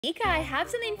Meeka, I have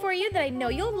something for you that I know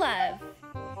you'll love.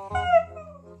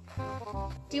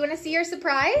 Do you want to see your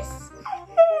surprise?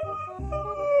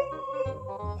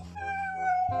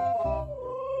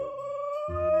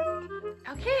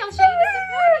 Okay, I'll show you the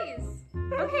surprise.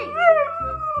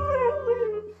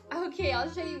 Okay,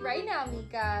 I'll show you right now,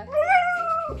 Meeka.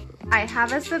 I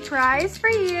have a surprise for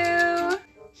you.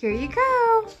 Here you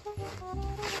go.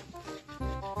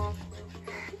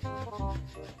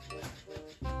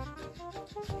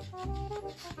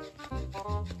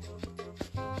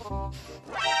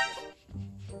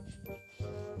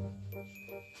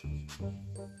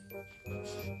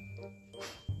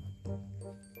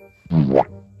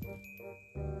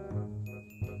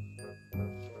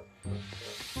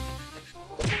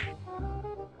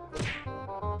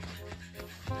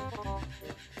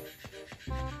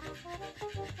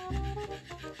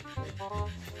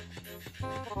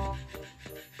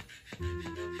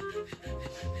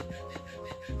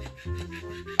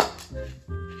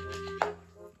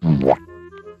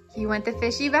 You want the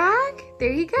fishy bag?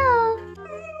 There you go.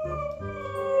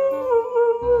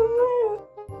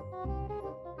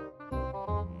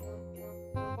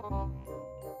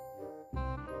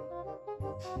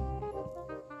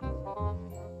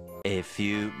 A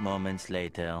few moments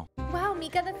later. Wow,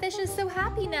 Meeka the fish is so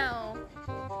happy now.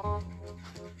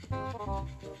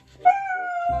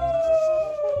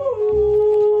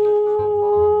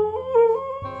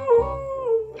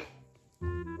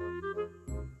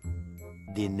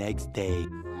 The next day.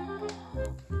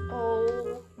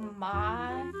 Oh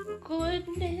my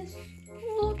goodness.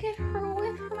 Look at her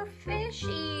with her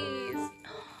fishies.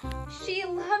 She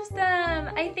loves them.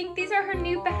 I think these are her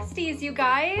new besties, you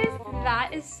guys.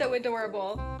 That is so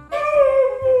adorable.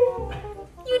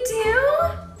 You do?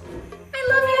 I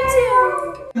love you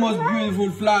too. Most beautiful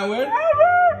flower.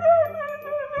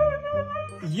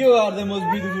 You are the most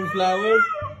beautiful flower.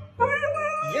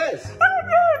 Yes.